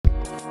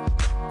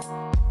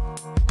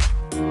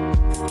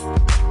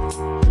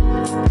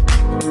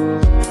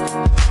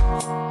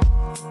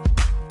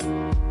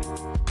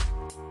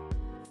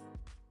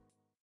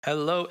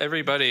Hello,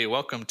 everybody.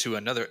 Welcome to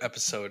another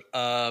episode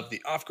of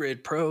the Off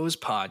Grid Pros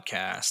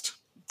podcast.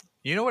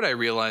 You know what I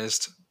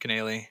realized,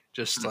 Caneli,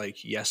 just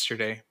like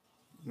yesterday?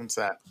 What's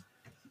that?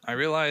 I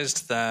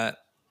realized that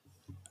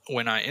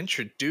when I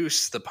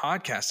introduce the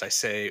podcast, I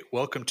say,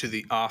 welcome to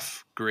the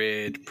Off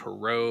Grid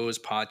Pros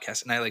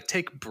podcast. And I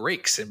take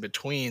breaks in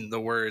between the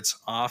words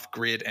off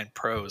grid and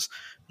pros.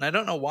 And I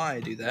don't know why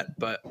I do that,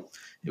 but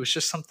it was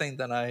just something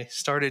that I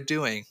started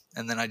doing.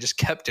 And then I just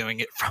kept doing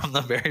it from the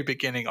very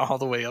beginning all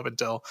the way up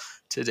until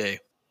today.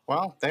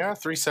 Well, they are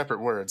three separate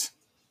words.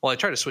 Well, I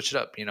try to switch it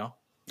up, Yeah.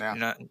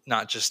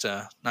 Not just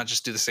do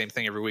the same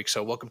thing every week.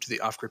 So welcome to the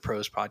Off Grid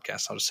Pros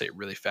podcast. I'll just say it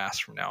really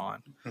fast from now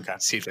on. Okay.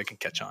 See if they can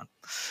catch on.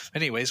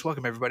 Anyways,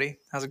 welcome everybody.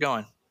 How's it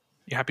going?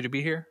 You happy to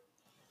be here?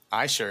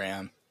 I sure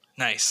am.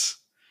 Nice.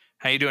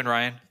 How you doing,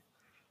 Ryan?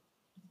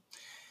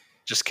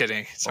 Just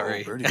kidding.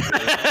 Sorry. Oh,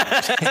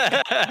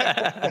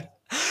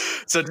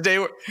 So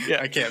today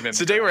I can't.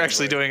 Today we're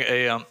actually doing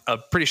a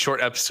pretty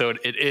short episode.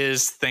 It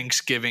is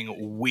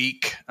Thanksgiving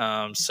week.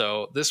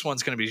 So this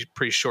one's going to be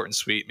pretty short and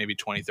sweet, maybe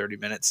 20, 30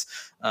 minutes.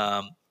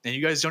 And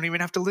you guys don't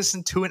even have to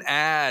listen to an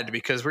ad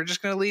because we're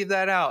just going to leave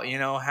that out.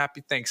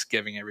 Happy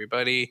Thanksgiving,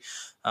 everybody.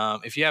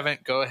 If you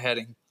haven't, go ahead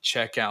and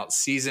check out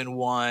season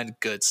 1.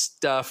 Good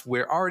stuff.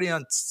 We're already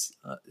on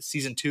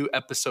season 2,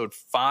 episode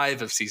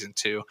 5 of season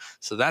 2.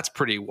 So that's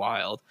pretty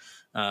wild.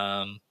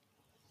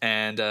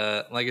 And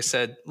like I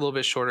said, a little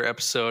bit shorter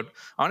episode.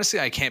 Honestly,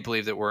 I can't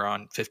believe that we're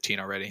on 15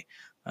 already.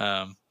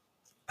 How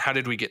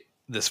did we get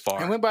this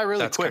far? It went by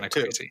really That's quick, kind of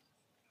too. crazy.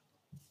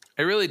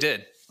 It really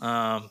did.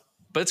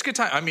 But it's a good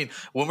time. I mean,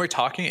 when we're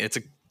talking,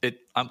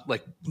 I'm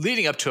like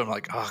leading up to it, I'm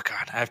like, oh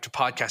God, I have to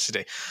podcast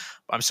today.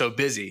 I'm so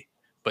busy.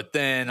 But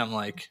then I'm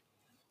like,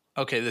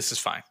 okay, this is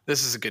fine.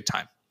 This is a good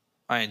time.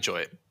 I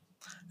enjoy it.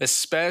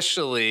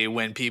 Especially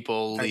when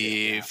people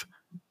leave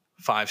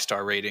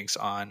 5-star ratings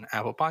on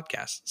Apple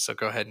Podcasts. So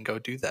go ahead and go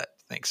do that.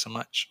 Thanks so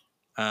much.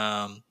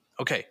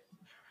 Okay.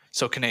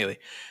 So Caneli,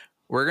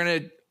 we're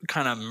going to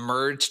kind of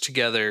merge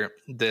together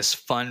this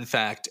fun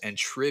fact and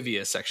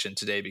trivia section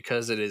today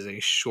because it is a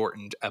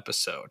shortened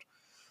episode.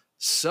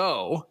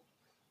 So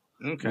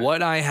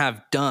what I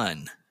have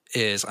done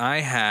is I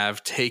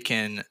have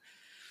taken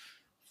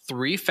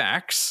 3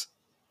 facts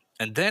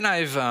and then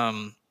I've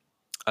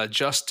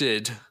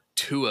adjusted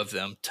 2 of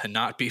them to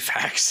not be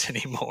facts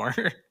anymore.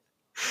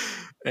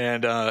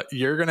 And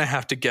you're going to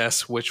have to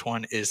guess which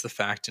one is the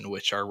fact and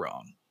which 2 are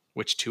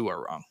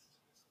wrong.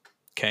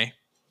 Okay?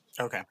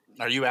 Okay.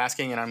 Are you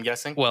asking and I'm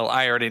guessing? Well,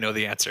 I already know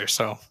the answer,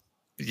 so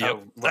yep.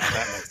 Oh, well,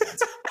 that makes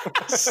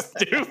sense.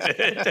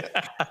 Stupid.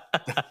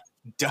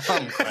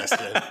 Dumb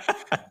question.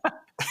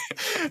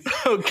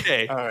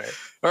 Okay. All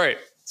right.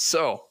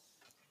 So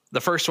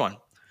the first one.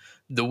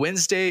 The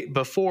Wednesday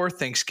before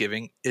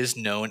Thanksgiving is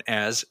known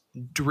as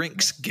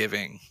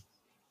Drinksgiving.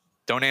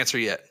 Don't answer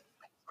yet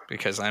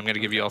because I'm going to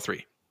give you all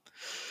 3.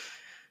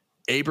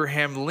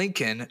 Abraham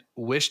Lincoln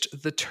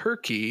wished the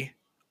turkey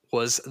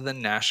was the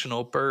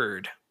national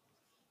bird.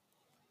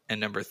 And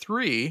number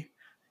 3,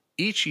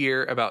 each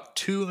year about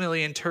 2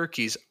 million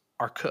turkeys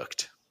are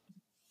cooked.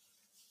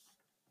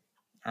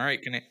 All right,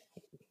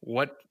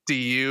 what do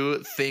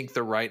you think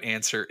the right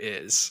answer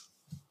is?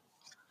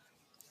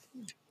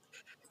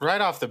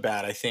 Right off the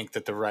bat, I think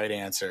that the right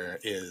answer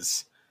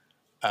is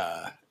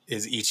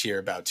each year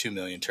about 2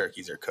 million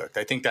turkeys are cooked.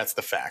 I think that's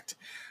the fact.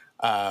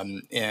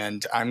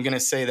 And I'm going to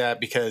say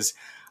that because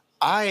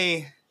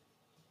I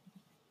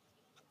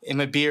am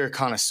a beer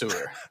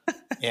connoisseur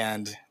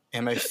and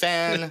am a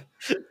fan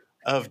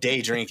of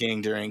day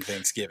drinking during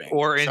Thanksgiving.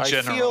 Or in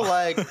general. I feel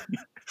like,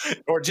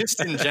 or just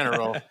in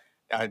general,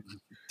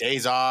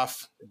 days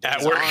off, days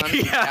at work. on,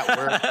 at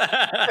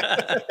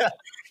work.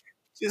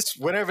 Just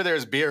whenever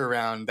there's beer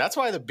around. That's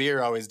why the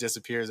beer always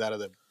disappears out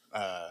of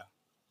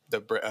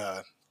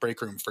the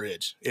break room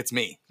fridge. It's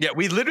me. Yeah,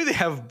 we literally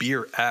have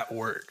beer at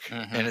work,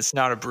 and it's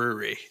not a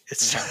brewery.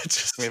 It's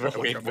just we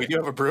do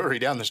have a brewery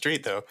down the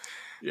street, though.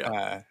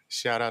 Yeah.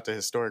 Shout out to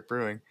Historic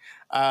Brewing.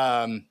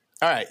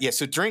 All right, yeah.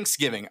 So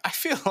Drinksgiving. I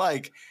feel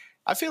like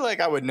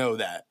I would know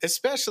that,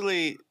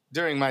 especially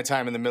during my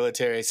time in the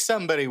military.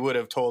 Somebody would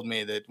have told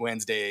me that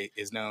Wednesday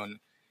is known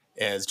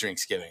as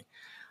Drinksgiving.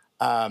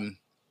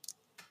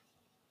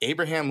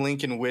 Abraham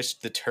Lincoln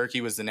wished the turkey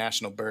was the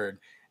national bird.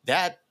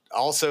 That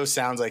also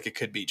sounds like it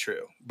could be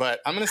true, but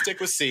I'm going to stick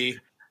with C.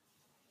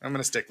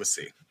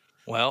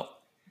 Well,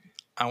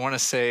 I want to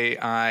say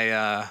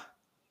I'm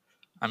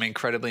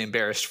incredibly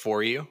embarrassed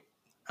for you.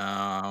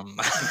 I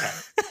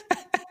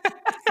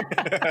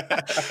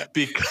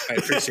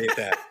appreciate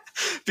that.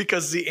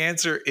 Because the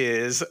answer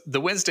is the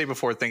Wednesday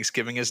before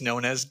Thanksgiving is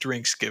known as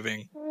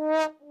Drinksgiving.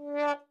 Wow.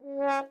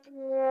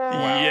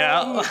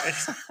 Yeah.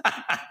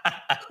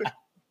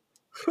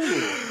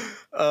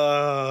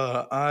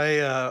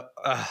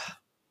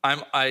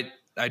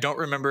 I don't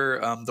remember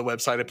the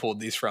website I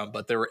pulled these from,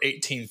 but there were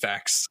 18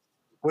 facts.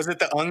 Was it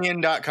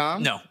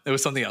theonion.com? No, it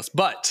was something else.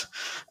 But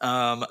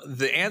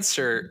the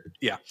answer,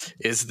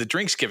 is the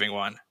Drinksgiving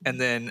one. And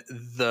then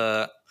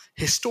the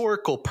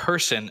historical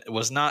person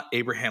was not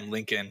Abraham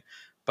Lincoln,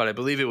 but I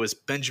believe it was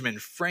Benjamin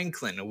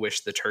Franklin who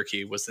wished the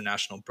turkey was the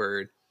national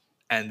bird.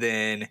 And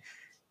then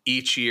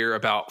each year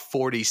about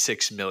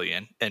 46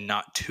 million and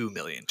not 2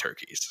 million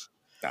turkeys.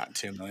 Not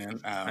 2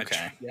 million. Oh,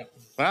 okay. Yep.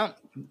 Well,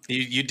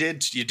 you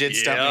did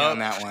stump me on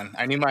that one.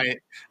 I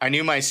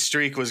knew my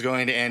streak was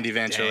going to end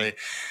eventually.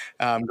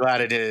 I'm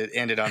glad it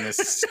ended on this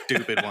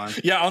stupid one.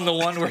 Yeah, on the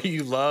one where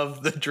you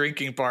love the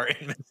drinking part.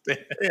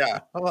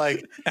 Yeah,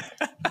 like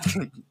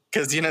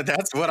because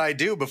that's what I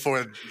do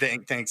before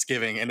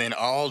Thanksgiving, and then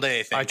all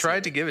day. I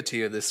tried to give it to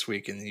you this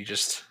week, and you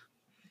just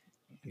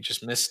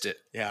missed it.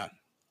 Yeah.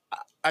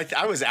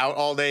 I was out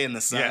all day in the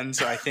sun,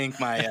 so I think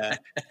my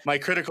my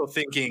critical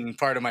thinking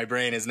part of my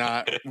brain is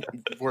not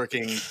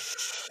working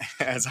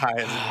as high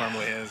as it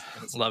normally is.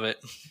 Love it.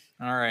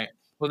 All right.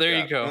 Well, there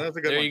you go. Well,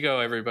 there you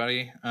go,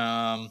 everybody.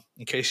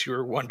 In case you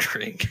were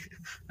wondering,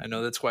 I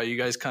know that's why you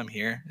guys come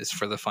here, is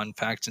for the fun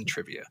facts and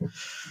trivia.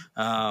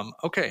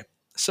 Okay.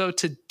 So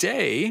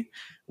today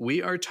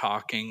we are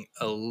talking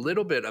a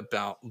little bit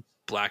about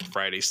Black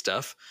Friday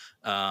stuff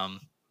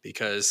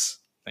because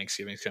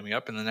Thanksgiving is coming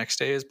up, and the next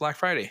day is Black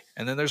Friday.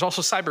 And then there's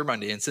also Cyber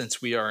Monday. And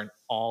since we are an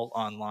all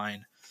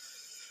online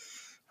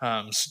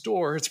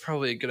store, it's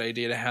probably a good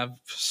idea to have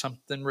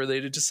something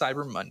related to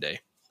Cyber Monday.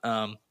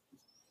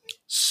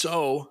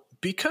 So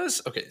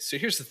here's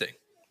the thing.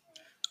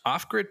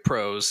 Off Grid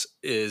Pros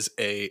is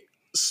a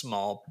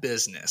small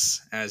business,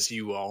 as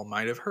you all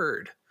might have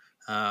heard.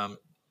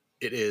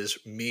 It is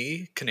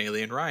me,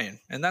 Canely, and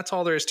Ryan. And that's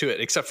all there is to it,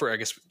 except for, I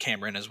guess,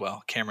 Cameron as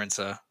well. Cameron's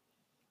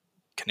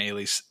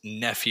Canely's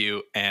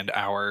nephew and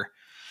our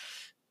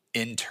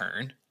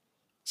intern.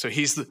 So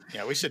he's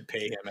we should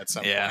pay him at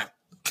some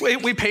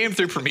point. We pay him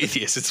through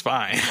Prometheus. It's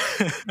fine.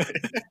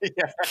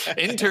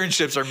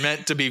 Internships are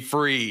meant to be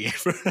free.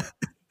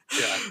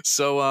 Yeah.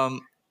 So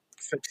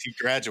except he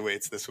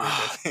graduates this week.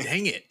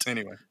 Dang it.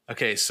 Anyway.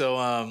 Okay,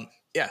 so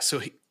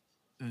so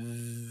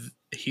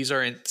he's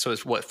our so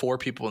it's 4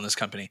 people in this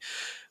company.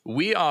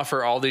 We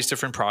offer all these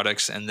different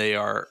products, and they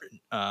are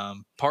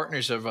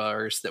partners of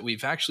ours that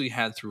we've actually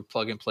had through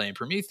Plug and Play and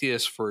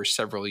Prometheus for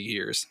several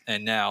years.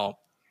 And now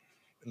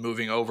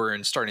moving over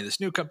and starting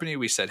this new company,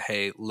 we said,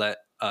 hey, let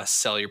us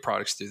sell your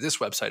products through this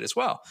website as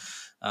well,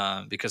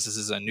 because this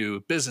is a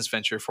new business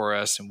venture for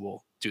us, and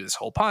we'll do this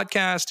whole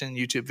podcast and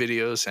YouTube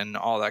videos and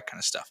all that kind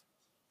of stuff.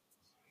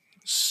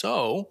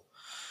 So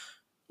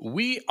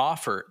we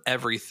offer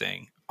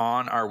everything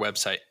on our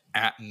website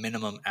at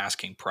minimum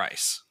asking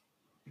price,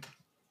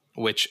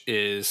 which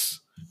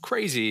is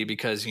crazy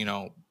because,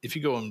 if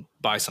you go and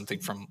buy something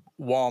from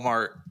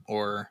Walmart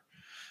or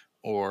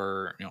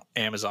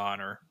Amazon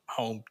or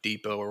Home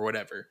Depot or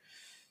whatever,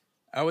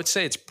 I would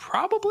say it's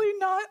probably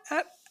not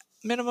at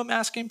minimum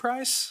asking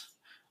price,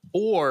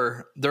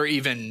 or they're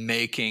even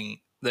making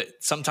that.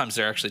 Sometimes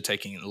they're actually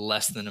taking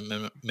less than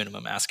a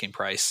minimum asking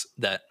price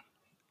that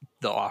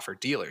they'll offer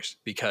dealers,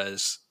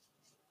 because,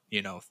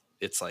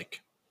 it's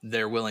like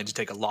they're willing to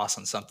take a loss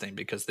on something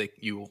because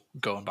you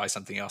go and buy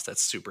something else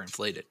that's super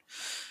inflated,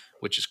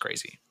 which is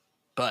crazy.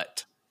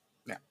 But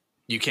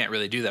you can't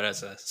really do that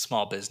as a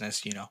small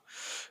business,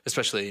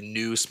 especially a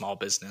new small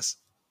business.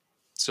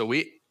 So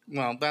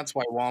that's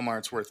why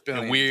Walmart's worth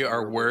billions. And we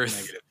are worth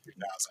negative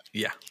 2,000.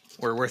 Yeah,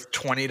 we're worth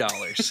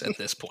 $20 at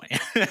this point.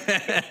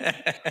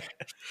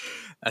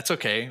 That's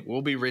okay.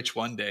 We'll be rich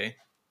one day.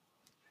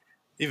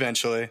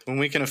 Eventually, when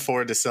we can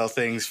afford to sell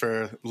things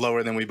for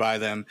lower than we buy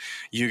them,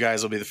 you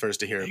guys will be the first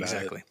to hear about it.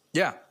 Exactly.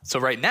 Yeah. So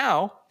right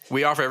now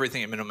we offer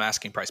everything at minimum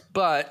asking price,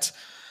 but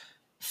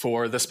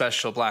for the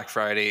special Black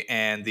Friday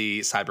and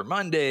the Cyber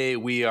Monday,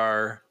 we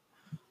are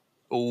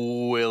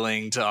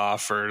willing to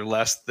offer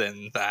less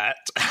than that.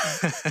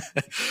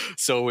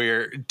 So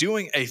we're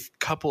doing a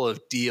couple of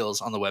deals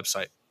on the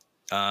website.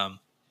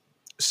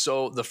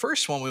 So the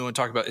first one we want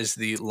to talk about is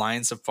the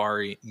Lion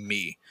Safari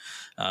Me.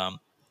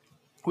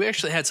 We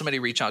actually had somebody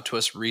reach out to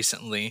us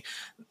recently.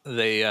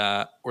 They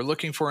were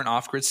looking for an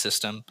off-grid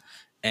system,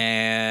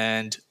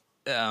 and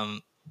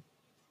the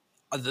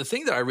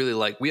thing that I really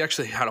like, we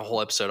actually had a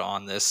whole episode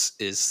on this,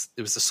 it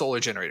was the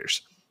solar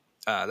generators.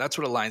 That's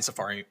what a Lion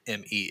Safari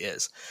ME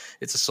is.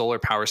 It's a solar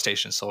power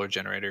station, solar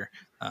generator.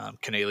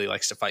 Canely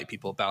likes to fight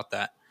people about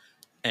that.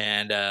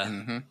 And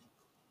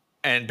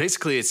and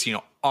basically it's,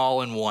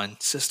 all in one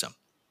system.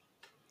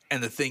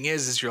 And the thing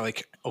is you're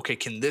like, okay,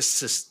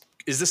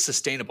 is this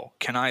sustainable?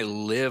 Can I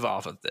live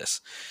off of this?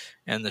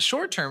 And the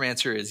short-term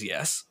answer is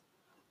yes.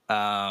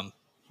 The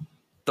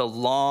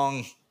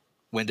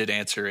long-winded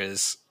answer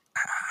is,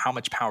 how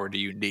much power do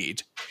you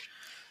need?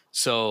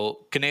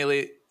 So,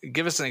 Canely,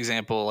 give us an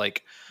example.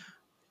 Like,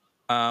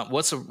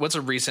 what's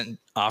a recent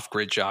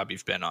off-grid job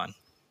you've been on?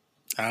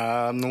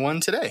 The one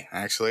today,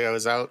 actually. I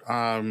was out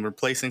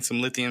replacing some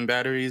lithium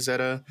batteries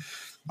at a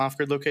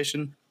off-grid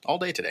location all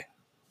day today.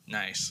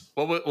 Nice.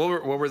 What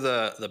were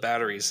the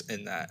batteries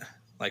in that?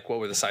 Like, what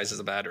were the sizes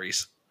of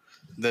batteries?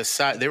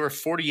 They were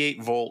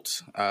 48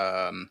 volt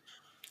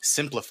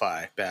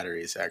Simplify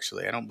batteries,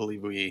 actually. I don't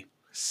believe we...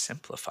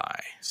 Simplify.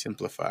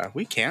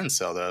 We can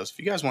sell those. If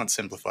you guys want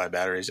Simplify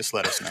batteries, just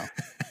let us know.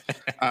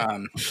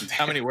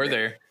 How many were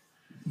there?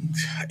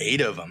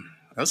 8 of them.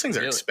 Those things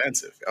are Really?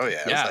 expensive. Oh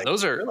yeah. Yeah,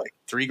 those they're are like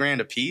 $3,000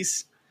 a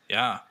piece.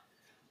 yeah,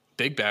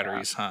 big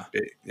batteries, huh?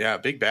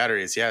 Big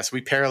batteries. Yeah. So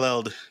we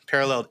paralleled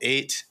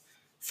 8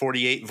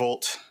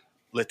 48-volt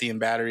lithium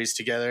batteries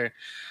together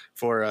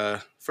for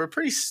a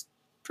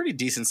pretty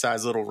decent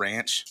sized little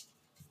ranch.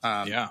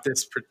 Yeah.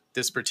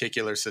 This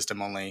particular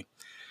system only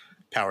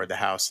powered the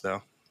house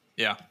though.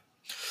 Yeah.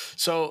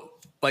 So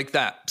like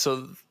that.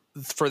 So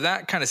for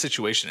that kind of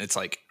situation, it's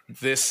like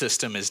this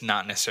system is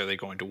not necessarily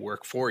going to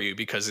work for you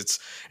because it's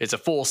a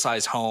full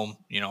size home,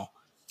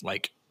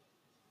 like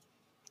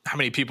how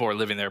many people are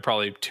living there?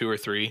 Probably 2 or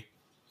 3.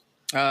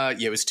 Yeah,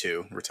 it was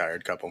 2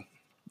 retired couple.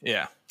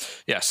 Yeah.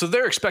 Yeah. So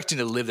they're expecting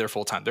to live there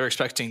full time. They're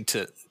expecting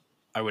to,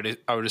 I would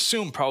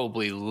assume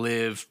probably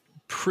live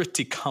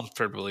pretty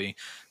comfortably.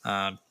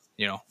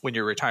 When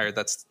you're retired,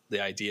 that's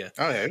the idea.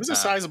 Oh yeah, it was a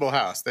sizable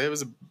house. It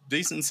was a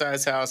decent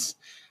sized house,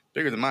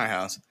 bigger than my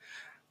house.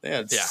 They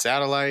had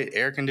satellite,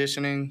 air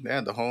conditioning. They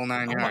had the whole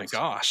 9 yards. Oh my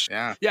gosh.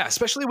 Yeah. Yeah.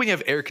 Especially when you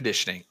have air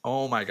conditioning.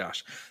 Oh my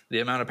gosh.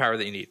 The amount of power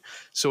that you need.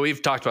 So we've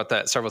talked about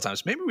that several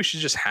times. Maybe we should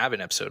just have an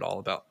episode all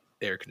about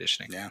air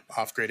conditioning. Yeah.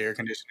 Off-grid air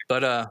conditioning.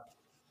 But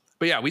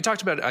yeah, we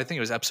talked about, I think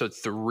it was episode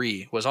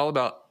 3 was all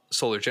about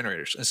solar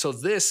generators. And so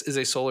this is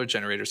a solar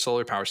generator,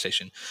 solar power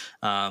station.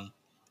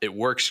 It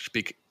works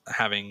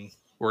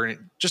we're going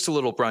to just a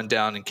little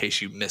rundown in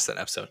case you missed that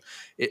episode.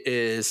 It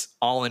is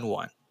all in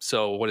one.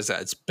 So what is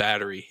that? It's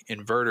battery,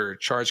 inverter,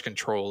 charge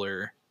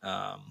controller,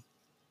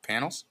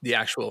 panels, the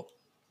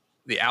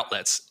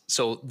outlets.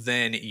 So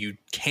then you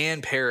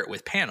can pair it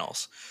with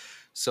panels.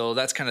 So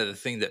that's kind of the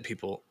thing that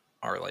people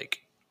are like,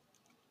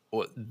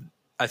 what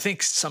I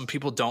think some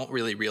people don't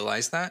really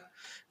realize that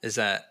is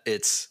that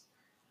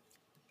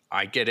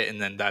I get it.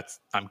 And then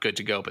I'm good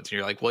to go. But then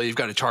you're like, well, you've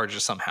got to charge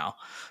it somehow.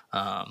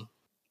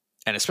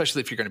 And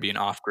especially if you're going to be an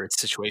off-grid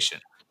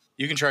situation.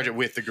 You can charge it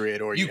with the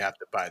grid or you have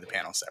to buy the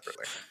panel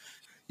separately.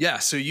 Yeah,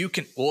 so you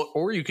can,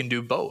 or you can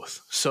do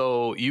both.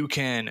 So you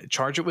can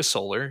charge it with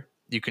solar.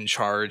 You can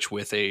charge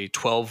with a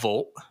 12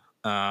 volt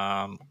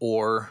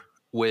or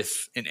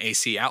with an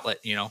AC outlet.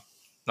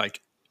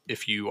 Like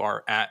if you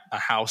are at a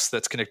house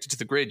that's connected to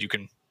the grid, you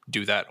can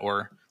do that.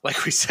 Or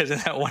like we said in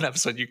that one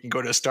episode, you can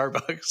go to a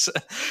Starbucks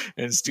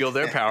and steal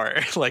their power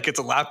like it's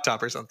a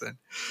laptop or something.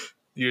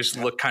 You just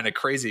look kind of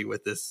crazy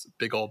with this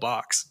big old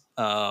box.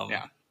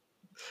 Yeah.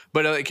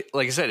 But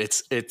like I said,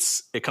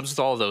 it comes with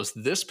all of those.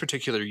 This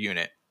particular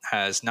unit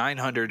has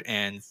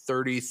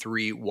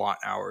 933 watt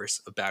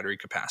hours of battery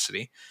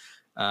capacity.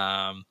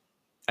 And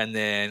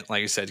then,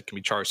 like I said, it can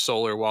be charged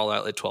solar, wall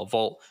outlet, 12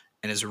 volt,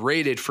 and is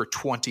rated for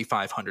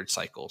 2,500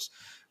 cycles,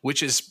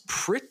 which is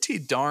pretty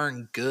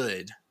darn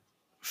good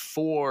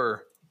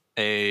for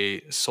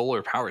a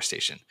solar power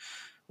station.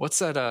 What's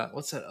that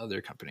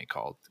other company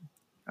called?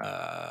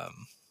 I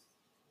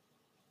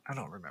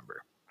don't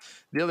remember.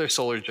 The other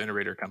solar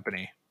generator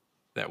company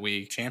that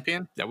we can't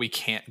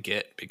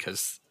get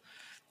because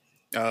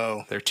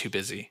they're too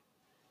busy.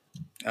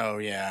 Oh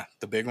yeah,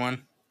 the big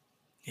one.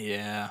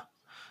 Yeah,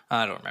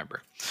 I don't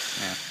remember.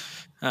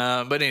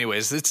 Yeah. But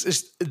anyways, it's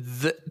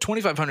the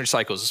 2,500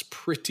 cycles is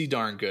pretty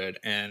darn good.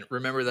 And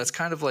remember, that's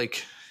kind of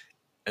like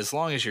as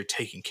long as you're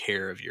taking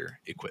care of your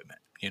equipment,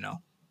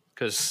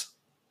 because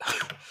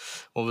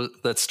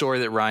that story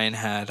that Ryan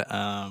had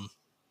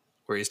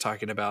where he's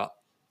talking about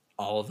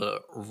all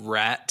the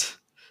rat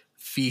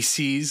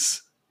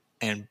feces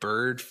and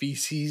bird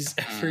feces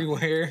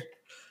everywhere.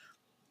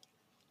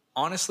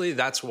 Honestly,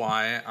 that's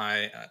why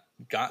I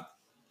got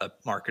a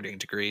marketing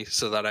degree,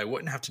 so that I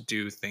wouldn't have to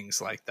do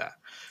things like that.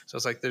 So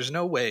it's like, there's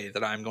no way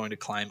that I'm going to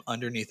climb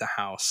underneath a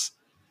house,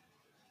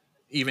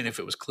 even if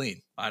it was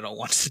clean. I don't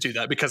want to do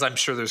that because I'm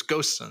sure there's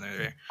ghosts in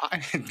there.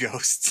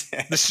 Ghosts.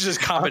 This is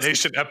just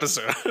combination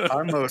episode.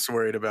 I'm most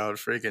worried about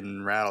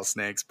freaking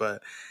rattlesnakes,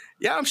 but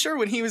yeah, I'm sure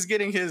when he was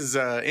getting his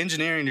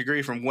engineering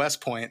degree from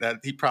West Point that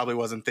he probably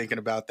wasn't thinking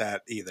about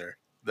that either,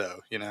 though,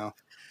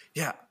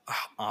 Yeah.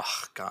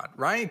 Oh God.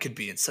 Ryan could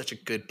be in such a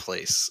good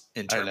place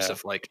in terms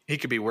of like, he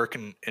could be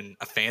working in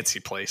a fancy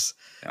place,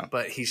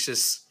 but he's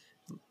just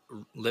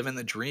living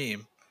the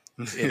dream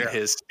in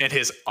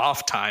his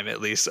off time,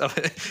 at least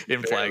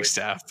in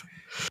Flagstaff.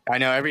 I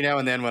know every now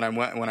and then when I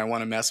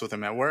want to mess with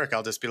him at work,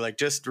 I'll just be like,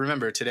 just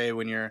remember today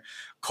when you're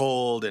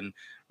cold and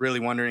really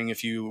wondering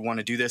if you want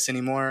to do this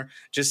anymore,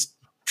 just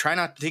try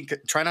not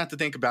to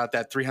think about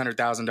that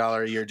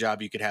 $300,000 a year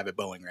job you could have at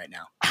Boeing right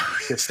now.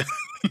 Just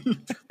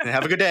and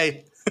have a good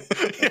day.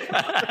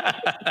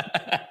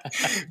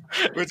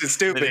 Which is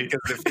stupid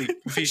because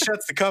if he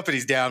shuts the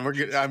companies down,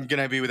 I'm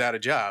gonna be without a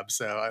job.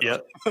 So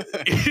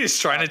he's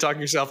trying to talk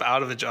yourself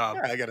out of a job.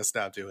 Yeah, I gotta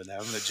stop doing that.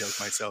 I'm gonna joke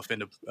myself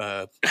into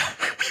the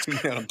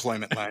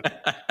unemployment line.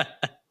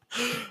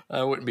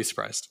 I wouldn't be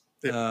surprised.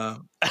 Yeah.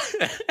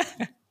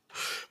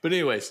 But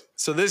anyways,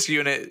 so this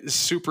unit is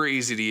super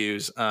easy to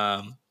use.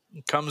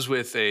 Comes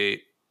with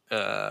it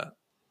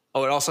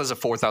also has a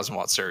 4,000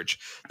 watt surge.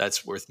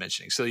 That's worth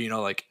mentioning. So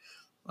like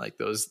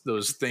those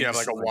things. Yeah,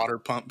 like a water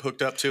pump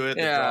hooked up to it.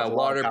 Yeah,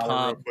 water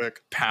pump,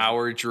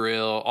 power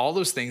drill, all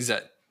those things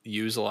that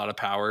use a lot of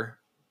power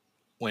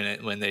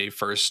when they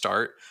first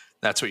start.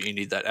 That's what you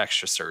need that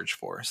extra surge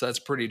for. So that's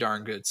pretty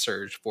darn good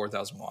surge,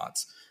 4,000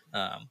 watts.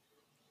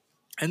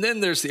 And then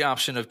there's the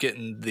option of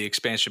getting the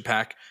expansion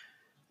pack,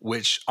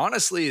 which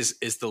honestly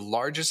is the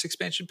largest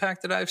expansion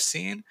pack that I've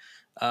seen.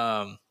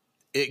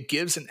 It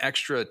gives an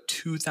extra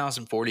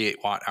 2,048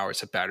 watt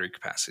hours of battery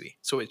capacity.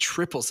 So it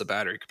triples the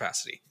battery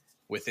capacity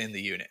within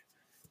the unit,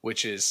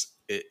 which is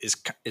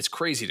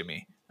crazy to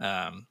me.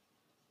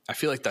 I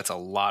feel like that's a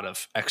lot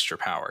of extra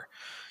power.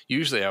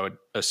 Usually I would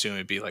assume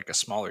it'd be like a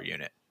smaller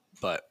unit,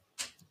 but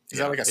is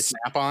that like a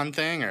snap-on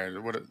thing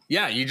or what?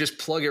 Yeah, you just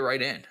plug it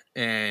right in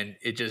and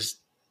it just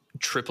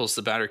triples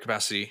the battery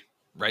capacity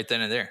right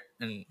then and there.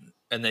 And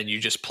then you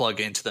just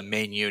plug into the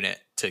main unit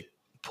to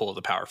pull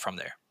the power from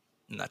there.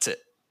 And that's it.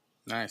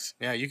 Nice.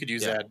 Yeah, you could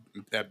use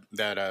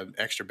that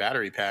extra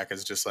battery pack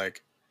as just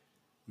like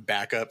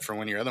backup for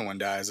when your other one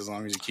dies, as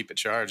long as you keep it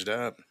charged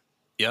up.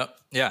 Yep.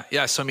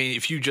 Yeah. So I mean,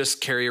 if you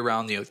just carry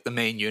around the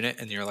main unit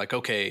and you're like,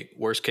 okay,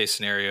 worst case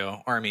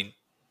scenario, or I mean,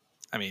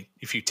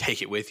 if you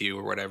take it with you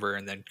or whatever,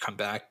 and then come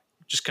back,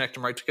 just connect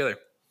them right together.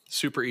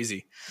 Super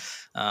easy.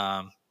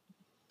 And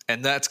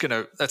that's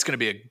gonna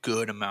be a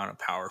good amount of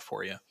power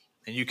for you,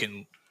 and you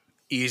can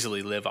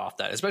easily live off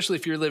that. Especially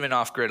if you're living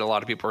off grid, a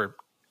lot of people are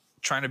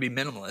trying to be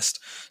minimalist,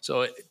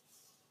 so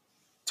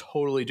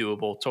totally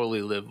doable,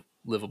 totally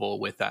livable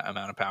with that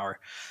amount of power.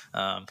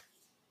 And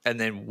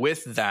then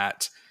with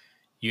that,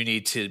 you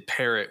need to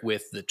pair it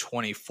with the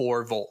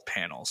 24 volt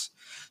panels.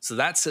 So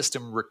that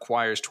system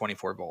requires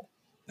 24 volt.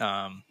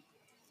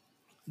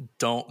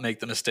 Don't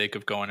make the mistake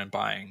of going and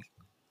buying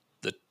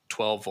the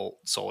 12 volt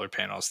solar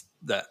panels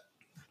that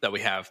we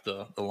have,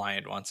 the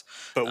Lion ones.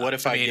 But what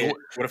if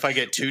I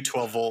get two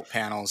 12 volt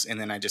panels and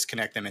then I just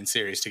connect them in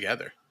series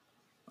together?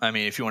 I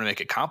mean, if you want to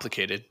make it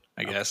complicated,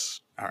 I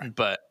guess. All right.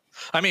 But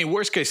I mean,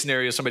 worst case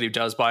scenario, somebody who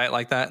does buy it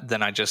like that,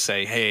 then I just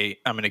say, hey,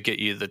 I'm going to get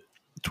you the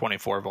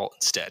 24 volt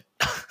instead.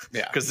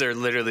 Yeah. Because they're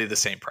literally the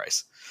same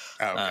price.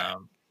 Oh, okay.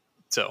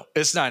 So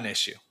it's not an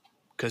issue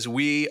because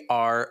we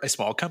are a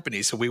small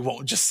company. So we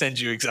won't just send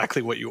you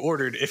exactly what you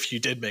ordered if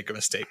you did make a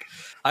mistake.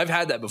 I've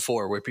had that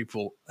before where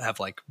people have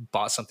like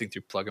bought something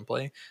through Plug and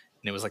Play and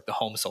it was like the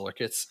home solar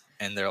kits.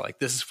 And they're like,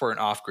 this is for an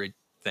off grid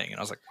thing. And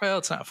I was like, well,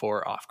 it's not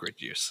for off grid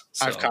use.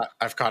 So,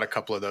 I've caught a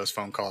couple of those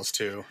phone calls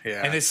too.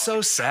 Yeah. And it's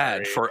so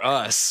sad for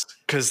us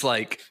because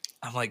like,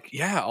 I'm like,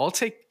 yeah, I'll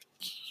take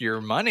your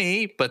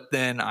money, but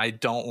then I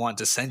don't want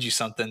to send you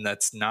something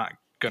that's not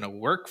going to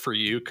work for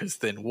you because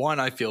then one,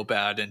 I feel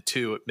bad, and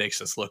two, it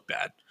makes us look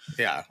bad.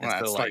 Yeah, well,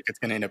 it's like it's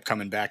going to end up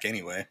coming back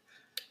anyway.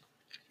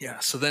 Yeah,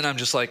 so then I'm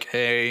just like,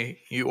 hey,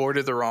 you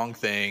ordered the wrong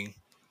thing.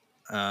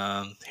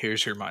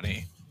 Here's your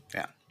money.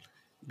 Yeah,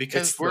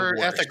 because we're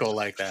ethical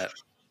like that.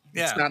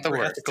 Yeah, it's not the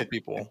worst. Ethical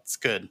people. It's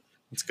good.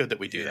 It's good that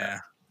we do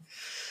that.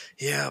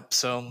 Yeah,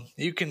 so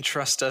you can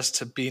trust us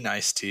to be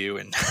nice to you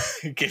and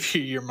give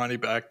you your money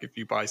back if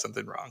you buy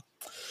something wrong.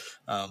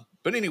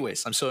 But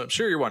anyways, I'm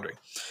sure you're wondering.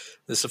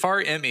 The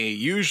Safari ME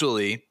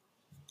usually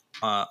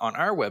on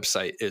our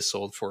website is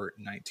sold for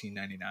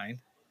 $19.99,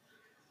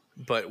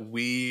 but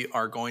we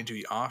are going to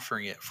be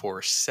offering it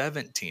for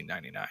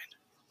 $17.99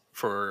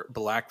 for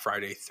Black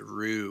Friday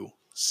through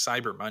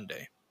Cyber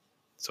Monday.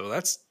 So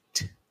that's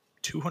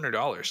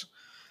 $200.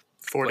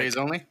 4 days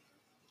only?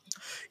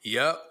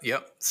 Yep.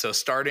 So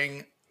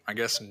starting, I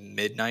guess,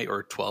 midnight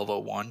or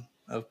 12:01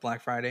 of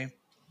Black Friday,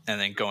 and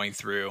then going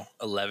through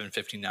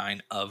 11:59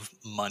 of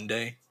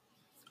Monday.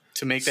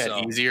 To make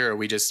that easier, are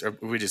we just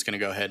going to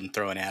go ahead and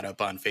throw an ad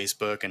up on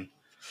Facebook? And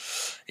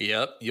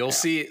yep, you'll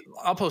see.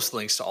 I'll post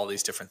links to all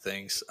these different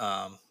things.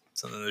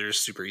 So they're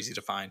just super easy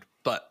to find.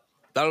 But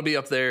that'll be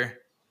up there.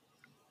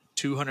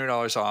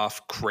 $200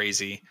 off,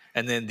 crazy.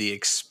 And then the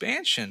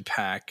expansion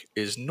pack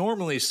is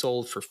normally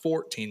sold for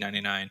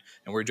 $14.99,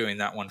 and we're doing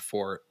that one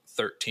for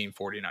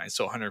 $13.49,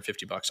 so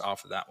 $150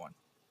 off of that one.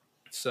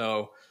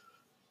 So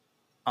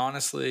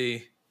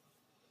honestly,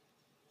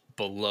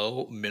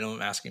 below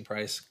minimum asking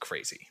price,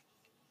 crazy.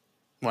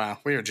 Wow,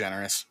 we are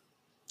generous.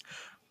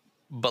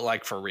 But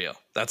like for real,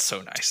 that's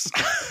so nice.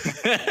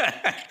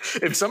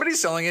 If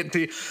somebody's selling it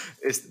to you,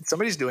 if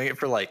somebody's doing it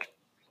for like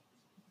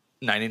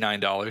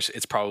 $99,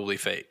 it's probably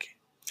fake.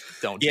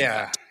 Don't do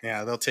that.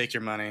 Yeah, they'll take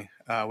your money.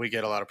 We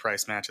get a lot of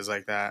price matches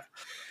like that.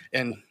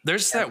 And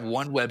there's that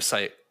one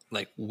website,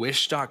 like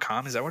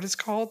wish.com. Is that what it's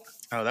called?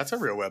 Oh, that's a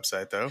real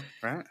website though,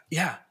 right?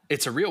 Yeah,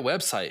 it's a real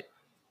website,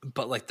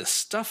 but like the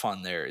stuff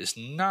on there is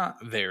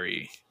not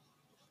very,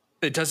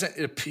 it doesn't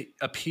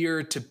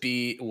appear to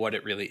be what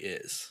it really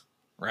is,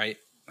 right?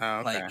 Oh,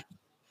 okay. Like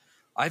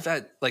I've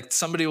had like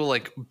somebody will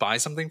like buy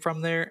something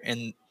from there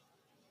and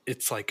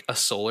it's like a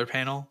solar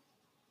panel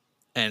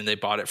and they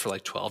bought it for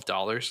like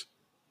 $12.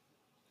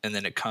 And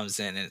then it comes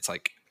in and it's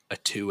like a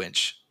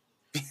 2-inch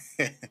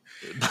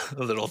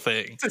little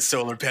thing. It's a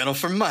solar panel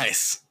for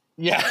mice.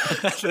 Yeah,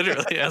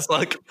 literally.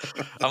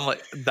 I'm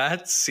like,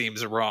 that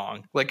seems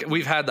wrong. Like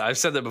we've had that. I've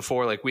said that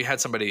before. Like we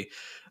had somebody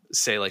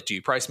say like, do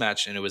you price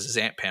match? And it was a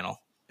Zant panel.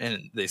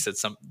 And they said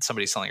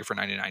somebody's selling it for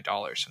 $99.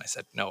 And I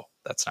said, no,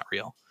 that's not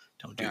real.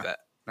 Don't do that.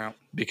 No.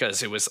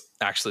 Because it was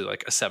actually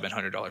like a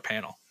 $700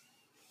 panel.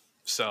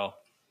 So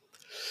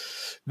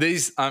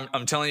These,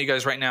 I'm telling you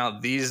guys right now,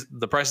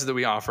 the prices that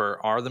we offer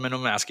are the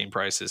minimum asking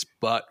prices,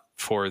 but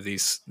for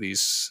these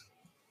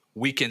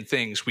weekend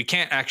things, we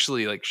can't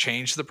actually like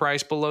change the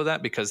price below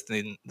that because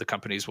then the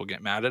companies will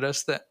get mad at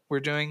us that we're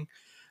doing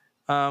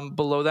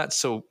below that.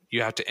 So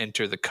you have to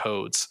enter the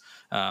codes,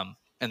 and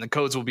the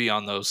codes will be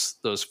on those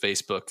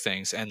Facebook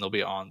things, and they'll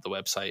be on the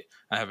website.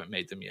 I haven't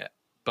made them yet,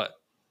 but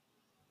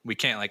we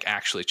can't like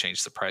actually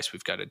change the price.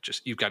 You've got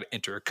to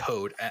enter a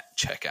code at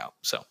checkout.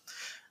 So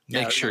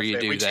make sure you do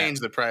that. If we change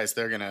the price,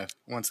 they're gonna,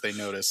 once they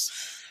notice.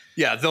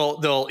 Yeah,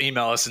 they'll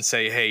email us and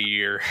say, "Hey,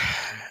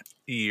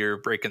 you're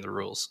breaking the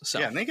rules." So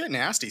yeah, and they get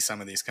nasty.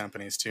 Some of these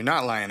companies too.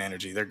 Not Lion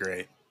Energy, they're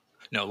great.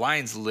 No,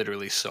 Lion's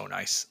literally so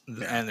nice,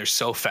 and they're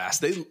so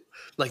fast.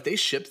 They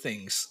ship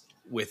things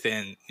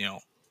within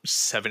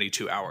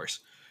 72 hours,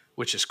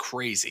 which is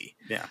crazy.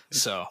 Yeah,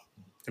 so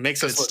it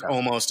makes us look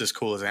almost as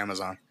cool as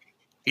Amazon.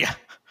 Yeah,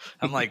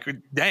 I'm like,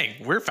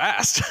 dang, we're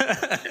fast.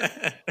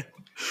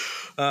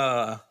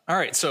 All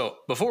right, so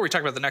before we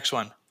talk about the next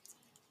one,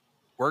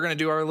 we're going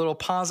to do our little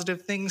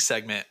positive things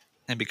segment.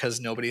 And because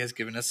nobody has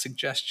given us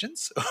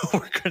suggestions,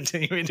 we're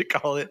continuing to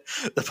call it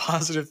the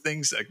positive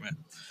things segment.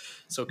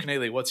 So,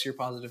 Kennelly, what's your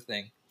positive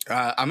thing?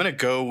 I'm going to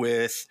go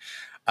with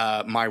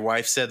my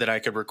wife said that I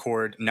could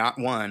record not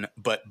one,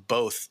 but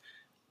both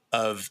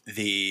of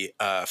the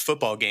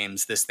football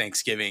games this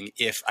Thanksgiving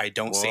if I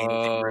don't say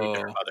anything rude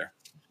to her mother.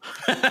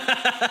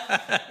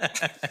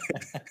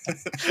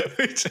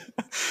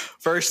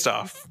 First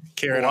off,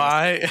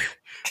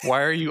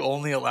 why are you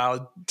only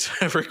allowed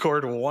to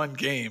record one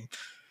game?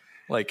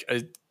 Like,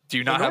 do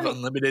you not have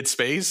unlimited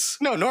space?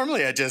 No,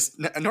 normally I just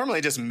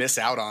miss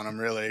out on them,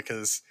 really,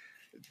 because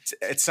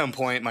at some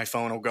point my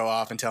phone will go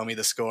off and tell me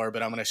the score,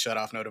 but I'm going to shut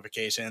off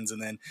notifications,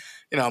 and then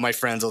my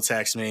friends will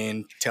text me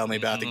and tell me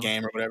about the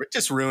game or whatever. It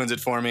just ruins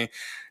it for me.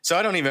 So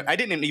I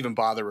didn't even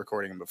bother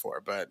recording them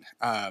before. But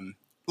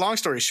long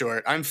story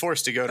short, I'm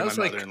forced to go to my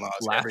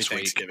mother-in-law's every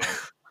Thanksgiving.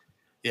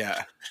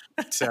 Yeah.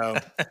 So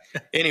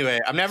anyway,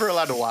 I'm never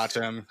allowed to watch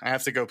them. I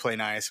have to go play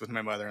nice with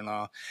my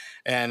mother-in-law,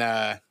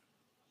 and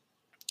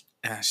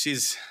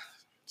she's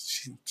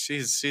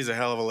a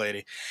hell of a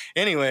lady.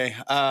 Anyway,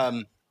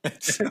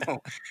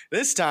 so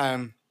this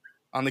time,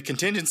 on the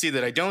contingency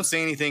that I don't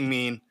say anything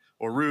mean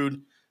or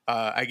rude,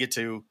 I get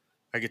to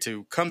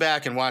come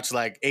back and watch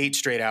like 8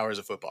 straight hours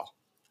of football.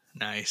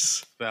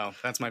 Nice. So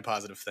that's my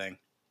positive thing.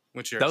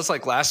 What's yours? That was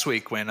like last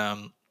week when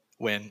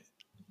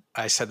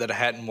I said that I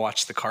hadn't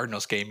watched the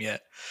Cardinals game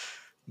yet.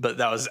 But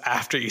that was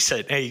after you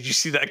said, "Hey, did you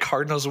see that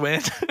Cardinals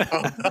win?"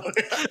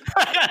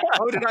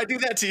 Oh, did I do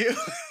that to you?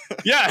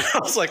 Yeah, I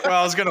was like, "Well,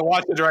 I was going to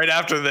watch it right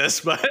after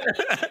this," but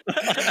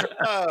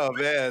oh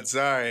man,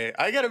 sorry.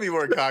 I got to be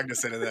more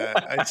cognizant of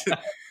that.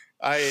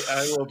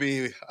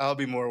 I'll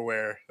be more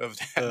aware of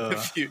that in the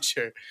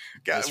future.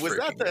 God, was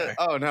that the? Guy.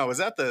 Oh no, was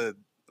that the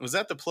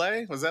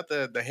play? Was that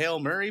the Hail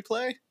Murray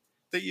play?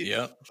 That you?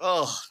 Yep.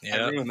 Oh, yep.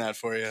 I ruined that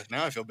for you.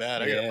 Now I feel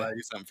bad. I got to buy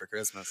you something for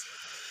Christmas.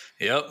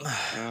 Yep.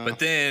 But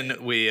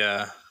then we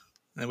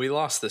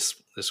lost this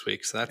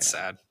week, so that's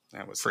sad.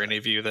 That was for sad. Any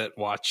of you that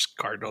watch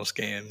Cardinals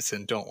games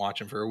and don't watch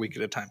them for a week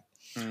at a time.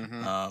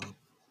 Mm-hmm.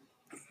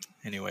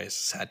 Anyways,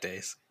 sad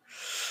days.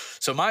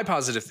 So my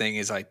positive thing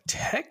is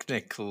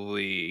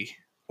technically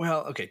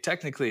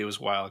it was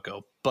a while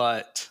ago,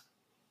 but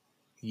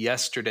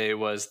yesterday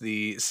was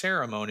the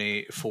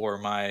ceremony for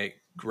my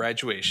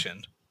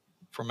graduation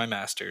for my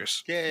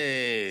master's.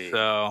 Yay!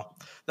 So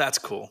that's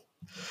cool.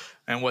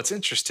 And what's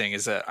interesting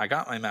is that I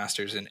got my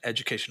master's in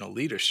educational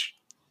leadership.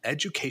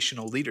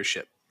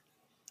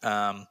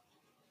 And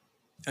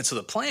so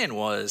the plan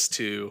was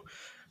to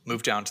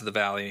move down to the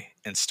Valley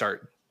and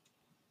start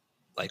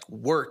like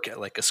work at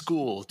like a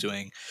school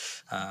doing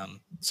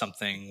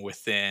something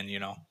within,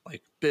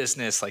 like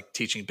business, like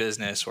teaching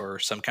business or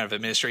some kind of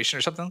administration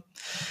or something.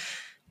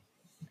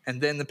 And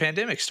then the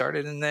pandemic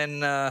started, and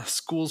then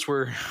schools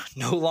were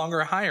no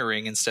longer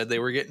hiring. Instead, they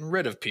were getting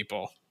rid of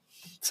people.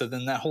 So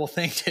then that whole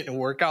thing didn't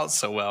work out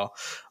so well.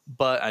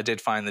 But I did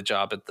find the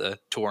job at the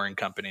touring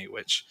company,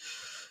 which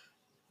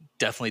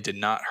definitely did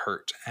not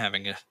hurt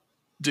having a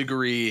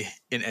degree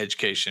in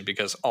education,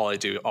 because all I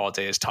do all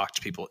day is talk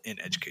to people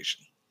in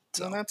education.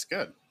 So that's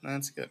good.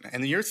 That's good.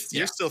 And you're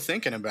still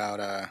thinking about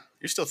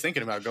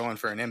going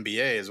for an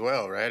MBA as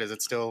well, right? Is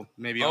it still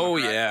maybe? Oh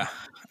yeah.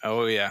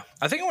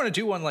 I think I want to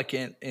do one like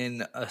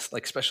in a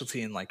like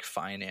specialty in like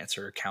finance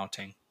or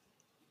accounting.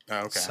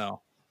 Oh, okay. So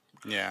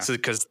yeah. So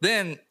because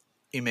then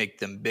you make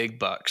them big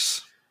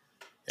bucks.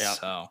 Yeah.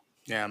 So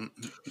yeah.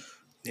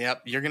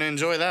 Yep. You're gonna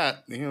enjoy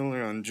that. You'll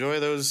enjoy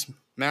those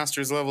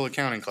master's level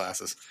accounting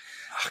classes.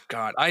 Oh,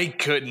 God, I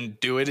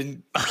couldn't do it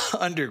in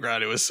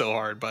undergrad. It was so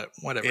hard, but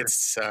whatever. It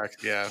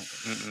sucked. Yeah.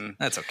 Mm-mm.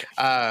 That's okay.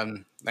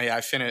 Yeah,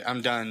 I finished.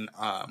 I'm done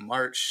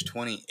March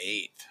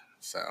 28th.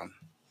 So,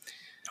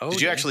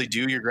 did you actually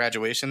do your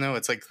graduation though?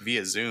 It's like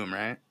via Zoom,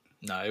 right?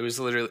 No, it was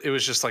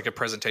just like a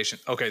presentation.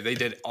 Okay, they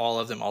did all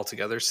of them all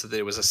together, so that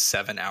it was a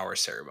 7-hour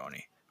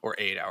ceremony or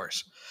 8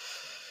 hours.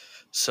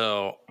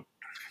 So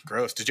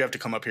gross. Did you have to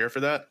come up here for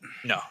that?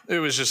 No, it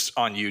was just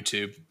on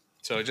YouTube.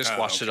 So I just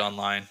watched it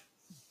online.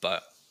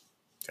 But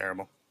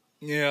Terrible.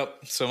 yep.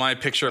 So my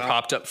picture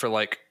popped up for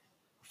like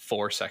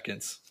 4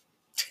 seconds.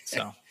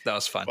 So that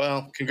was fun.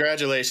 Well,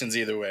 congratulations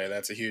either way.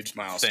 That's a huge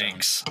milestone.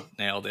 Thanks.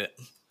 Nailed it.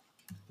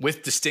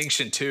 With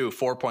distinction too,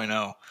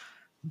 4.0.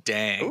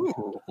 Dang.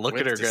 Ooh, look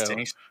at her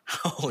distinction.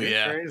 Go. Oh, You're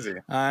yeah. crazy.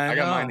 I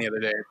got know. mine the other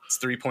day. It's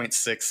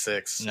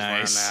 3.66. Nice.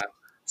 Where I'm at.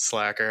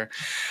 Slacker.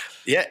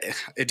 Yeah.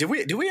 Did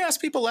we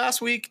ask people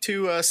last week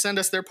to send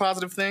us their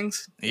positive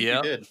things?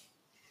 Yeah. We did.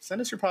 Send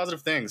us your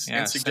positive things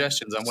and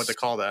suggestions on what to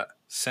call that.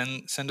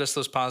 Send us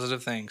those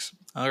positive things.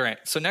 All right.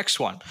 So next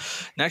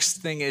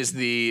thing is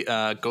the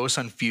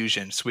GoSun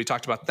Fusion. So we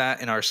talked about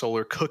that in our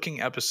solar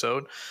cooking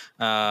episode.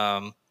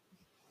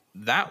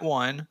 That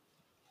one,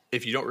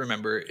 if you don't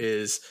remember,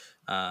 is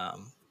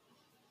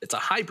it's a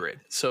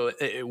hybrid. So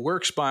it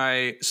works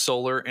by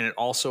solar and it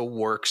also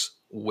works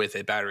with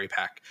a battery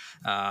pack.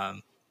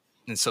 And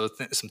so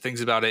some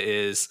things about it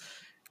is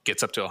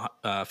gets up to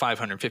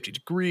 550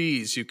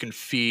 degrees. You can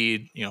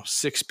feed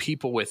 6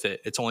 people with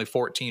it. It's only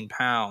 14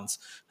 pounds.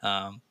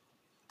 That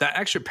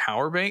extra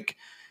power bank,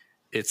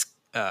 it's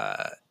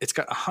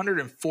got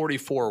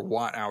 144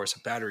 watt hours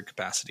of battery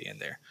capacity in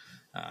there.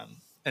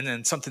 And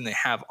then something they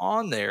have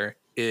on there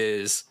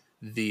is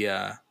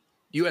the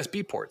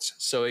USB ports,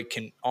 so it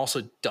can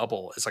also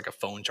double as like a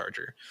phone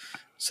charger.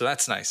 So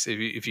that's nice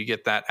if you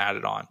get that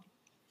added on.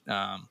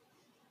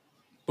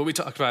 But we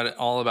talked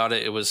all about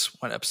it. It was,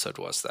 what episode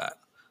was that?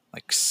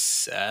 Like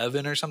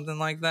 7 or something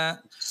like that.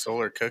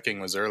 Solar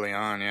cooking was early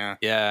on, yeah.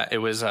 Yeah, it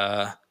was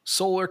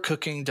solar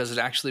cooking. Does it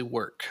actually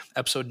work?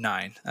 Episode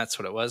 9. That's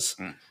what it was.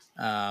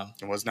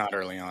 It was not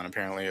early on.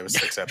 Apparently, it was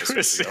 6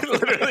 episodes ago.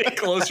 Literally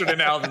closer to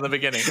now than the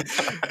beginning.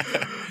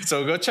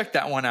 So go check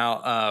that one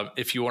out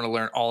if you want to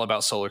learn all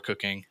about solar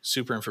cooking.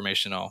 Super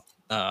informational,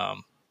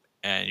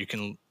 and you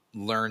can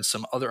learn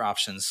some other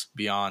options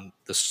beyond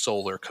the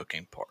solar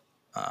cooking part.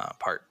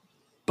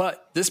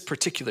 But this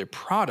particular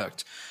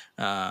product,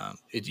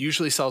 it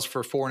usually sells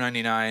for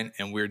 $4.99,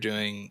 and we're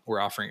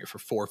offering it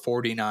for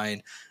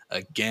 $4.49.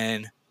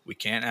 Again, we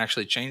can't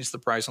actually change the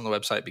price on the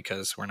website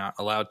because we're not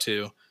allowed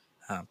to,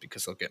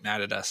 because they'll get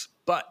mad at us.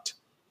 But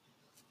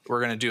we're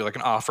going to do like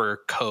an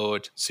offer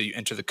code, so you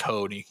enter the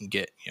code and you can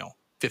get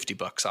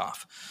 $50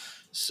 off.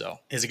 So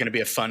is it going to be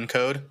a fun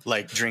code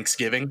like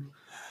Drinksgiving?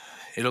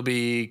 It'll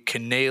be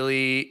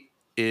Canely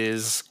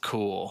is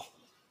cool.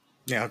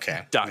 Yeah,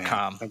 okay.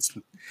 .com. It's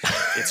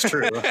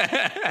true.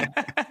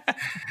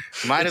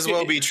 Might as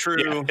well be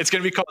true. Yeah, it's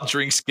going to be called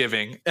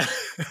Drinksgiving. And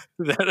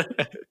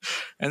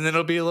then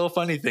it'll be a little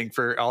funny thing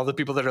for all the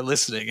people that are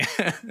listening.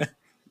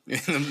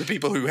 The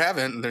people who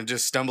haven't, they're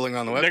just stumbling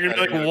on the website. They're going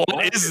to be like,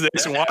 what is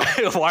this?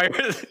 Why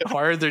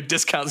are their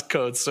discount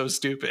codes so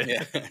stupid?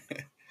 Yeah.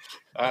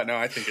 No,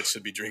 I think it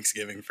should be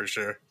Drinksgiving for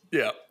sure.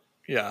 Yeah.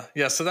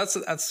 So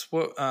that's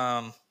what,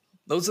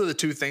 those are the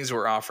 2 things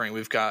we're offering.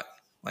 We've got,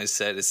 like I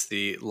said, it's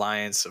the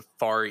Lion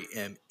Safari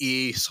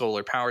ME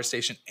solar power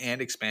station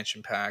and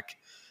expansion pack,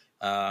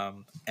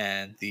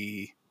 and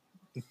the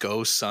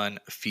GoSun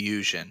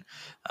Fusion.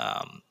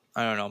 I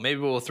don't know. Maybe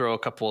we'll throw a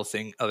couple of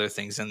other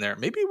things in there.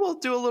 Maybe we'll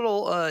do a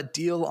little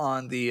deal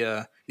on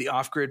the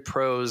Off Grid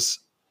Pros,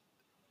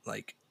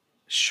 like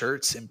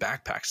shirts and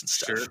backpacks and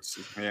stuff. Shirts,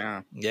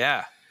 yeah.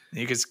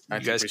 You guys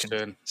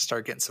can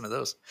start getting some of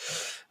those.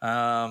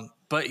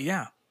 But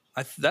yeah.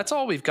 That's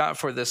all we've got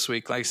for this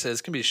week. Like I said,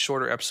 it's going to be a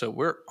shorter episode.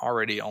 We're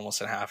already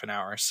almost at half an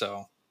hour,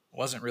 so it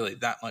wasn't really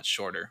that much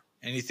shorter.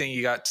 Anything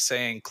you got to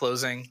say in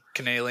closing,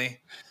 Canely?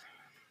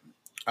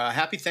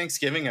 Happy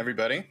Thanksgiving,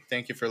 everybody.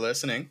 Thank you for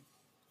listening.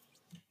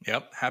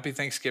 Yep. Happy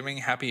Thanksgiving.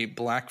 Happy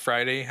Black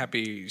Friday.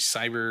 Happy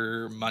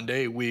Cyber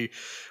Monday. We're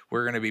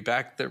going to be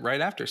back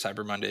right after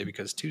Cyber Monday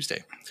because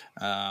Tuesday.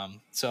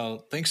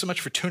 So thanks so much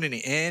for tuning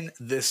in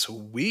this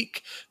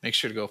week. Make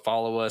sure to go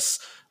follow us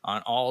on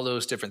all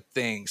those different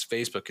things: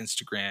 Facebook,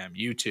 Instagram,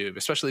 YouTube,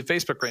 especially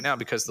Facebook right now,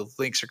 because the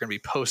links are going to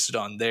be posted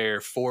on there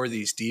for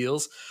these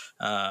deals.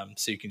 So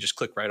you can just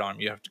click right on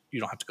them. You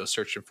don't have to go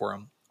searching for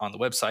them on the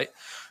website.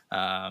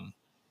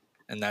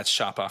 And that's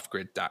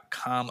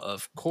shopoffgrid.com.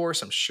 Of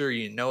course, I'm sure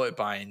you know it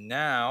by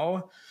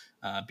now.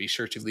 Be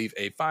sure to leave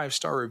a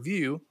 5-star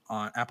review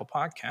on Apple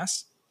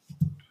Podcasts.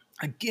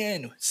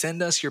 Again,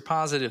 send us your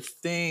positive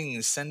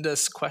things, send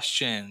us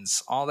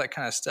questions, all that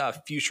kind of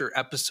stuff, future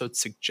episode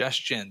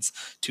suggestions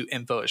to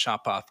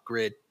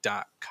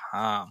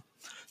info@shopoffgrid.com.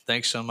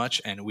 Thanks so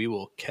much, and we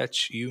will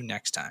catch you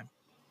next time.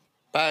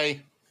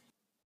 Bye.